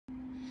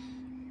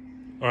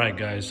All right,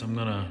 guys, I'm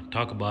gonna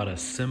talk about a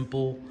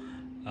simple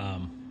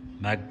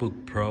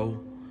MacBook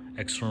Pro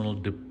external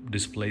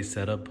display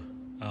setup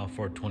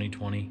for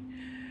 2020.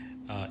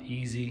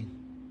 Easy,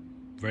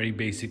 very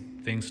basic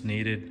things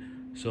needed.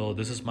 So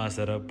this is my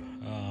setup.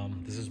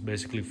 This is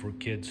basically for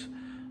kids,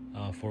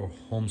 for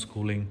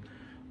homeschooling,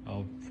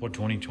 for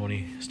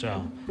 2020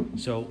 style.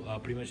 So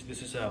pretty much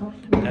this is a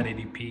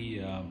 1080p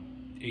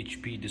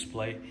HP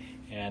display,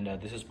 and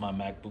this is my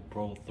MacBook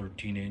Pro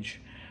 13-inch.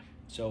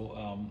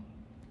 So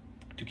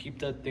to keep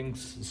that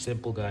things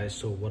simple, guys,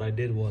 so what I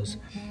did was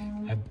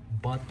I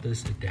bought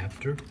this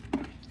adapter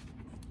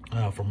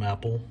from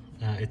Apple.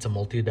 It's a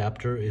multi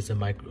adapter. It's a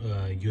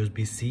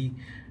USB-C,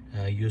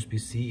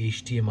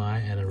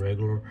 HDMI, and a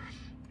regular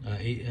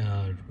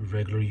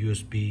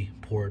USB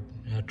port,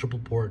 triple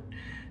port.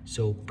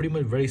 So pretty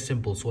much very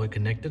simple. So I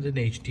connected an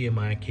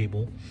HDMI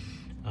cable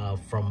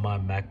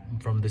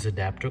from this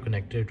adapter,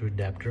 connected to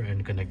adapter,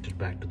 and connected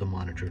back to the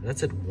monitor.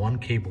 That's it. One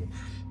cable,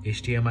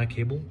 HDMI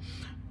cable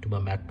to my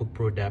MacBook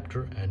Pro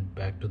adapter and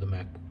back to the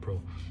MacBook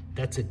Pro.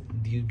 That's it.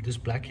 This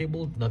black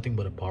cable, nothing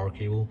but a power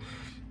cable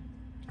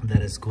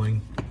that is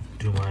going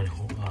to my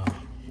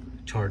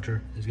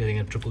charger. Is getting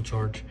a triple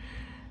charge.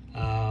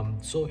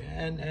 So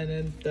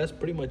and that's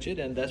pretty much it.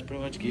 And that's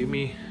pretty much gave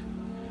me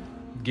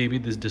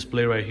this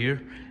display right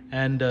here.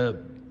 And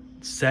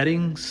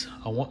settings,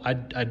 I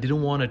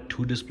didn't want a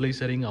two display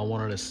setting. I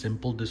wanted a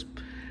simple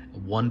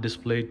one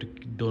display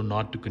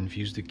not to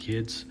confuse the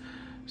kids.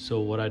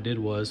 So what I did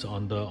was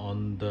on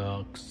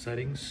the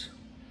settings,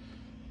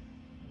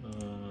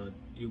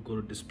 you go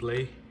to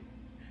display,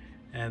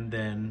 and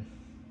then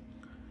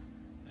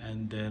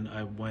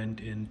I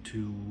went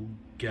into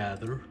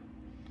gather,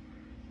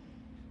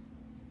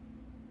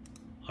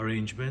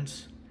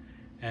 arrangements,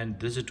 and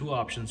there's a two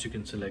options you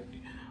can select.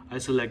 I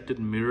selected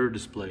mirror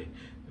display.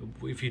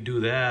 If you do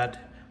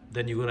that,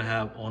 then you're gonna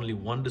have only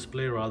one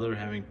display rather than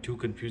having two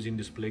confusing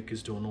displays.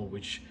 Kids don't know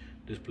which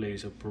display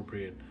is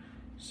appropriate.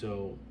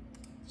 So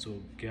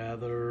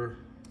gather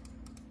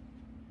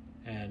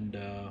and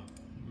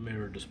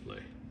mirror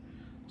display.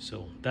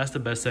 So that's the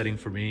best setting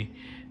for me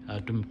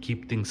to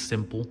keep things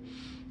simple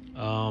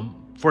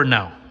for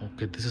now.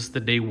 Okay, this is the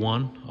day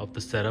one of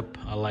the setup.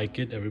 I like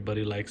it.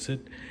 Everybody likes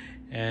it.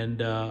 And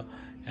the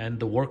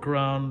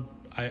workaround,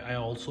 I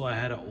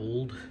had an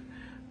old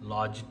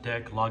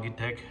Logitech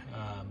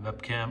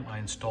webcam. I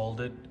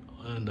installed it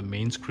on the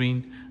main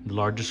screen, the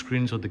larger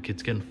screen, so the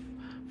kids can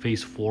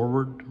face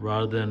forward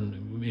rather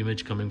than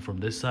image coming from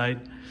this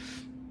side.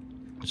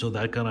 So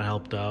that kind of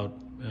helped out.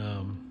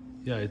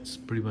 Yeah, it's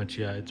pretty much,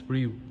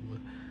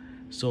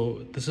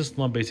 so this is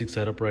my basic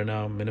setup right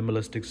now.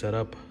 Minimalistic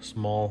setup,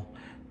 small.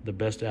 The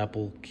best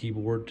Apple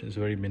keyboard is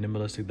very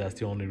minimalistic. That's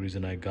the only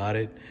reason I got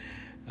it.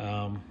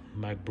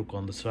 MacBook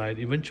on the side.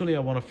 Eventually I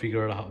want to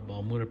figure out how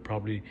I'm going to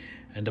probably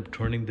end up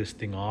turning this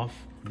thing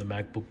off, the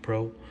MacBook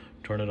Pro,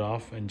 turn it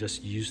off and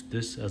just use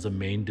this as a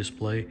main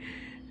display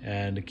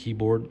and a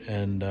keyboard.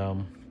 And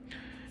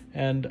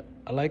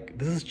I like,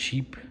 this is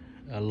cheap,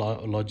 a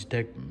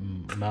Logitech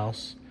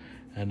mouse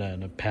and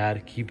a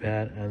pad,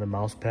 keypad, and a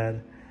mouse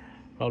pad.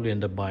 Probably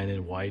end up buying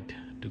it white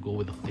to go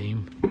with the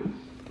theme.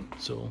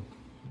 So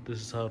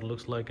this is how it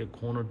looks like, a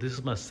corner. This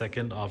is my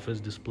second office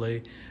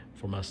display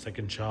for my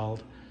second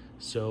child.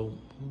 So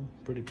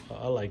pretty,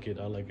 I like it.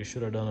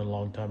 Should have done it a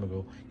long time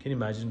ago. Can you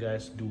imagine,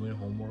 guys, doing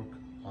homework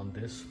on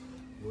this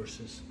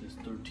versus this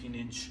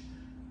 13-inch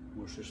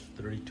versus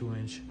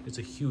 32-inch? It's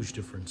a huge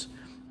difference.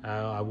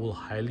 I will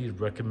highly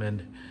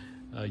recommend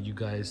you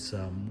guys,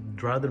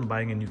 rather than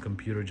buying a new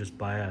computer, just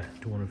buy a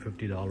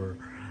 $250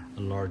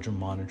 larger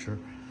monitor.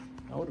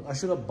 I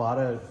should have bought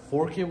a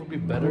 4K, would be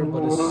better,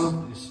 but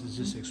it's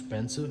just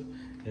expensive.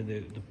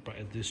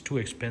 It's too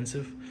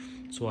expensive.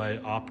 So I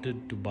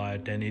opted to buy a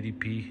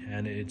 1080p,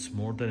 and it's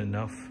more than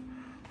enough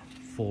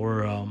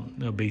for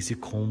a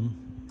basic home.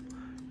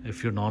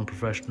 If you're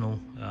non-professional,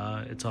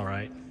 it's all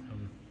right.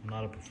 I'm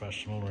not a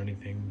professional or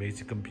anything,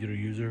 basic computer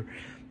user.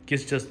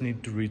 Kids just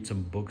need to read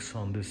some books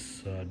on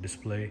this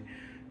display.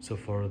 So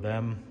for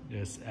them,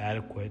 it's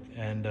adequate.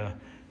 And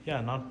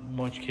yeah, not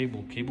much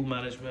cable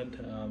management.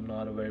 I'm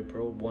not a very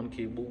pro. One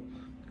cable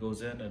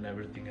goes in and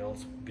everything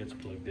else gets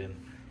plugged in.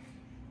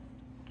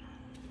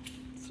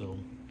 So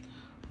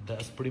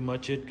that's pretty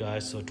much it,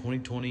 guys. So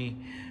 2020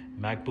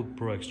 MacBook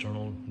Pro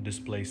external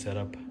display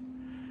setup.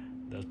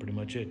 That's pretty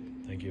much it.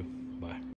 Thank you. Bye.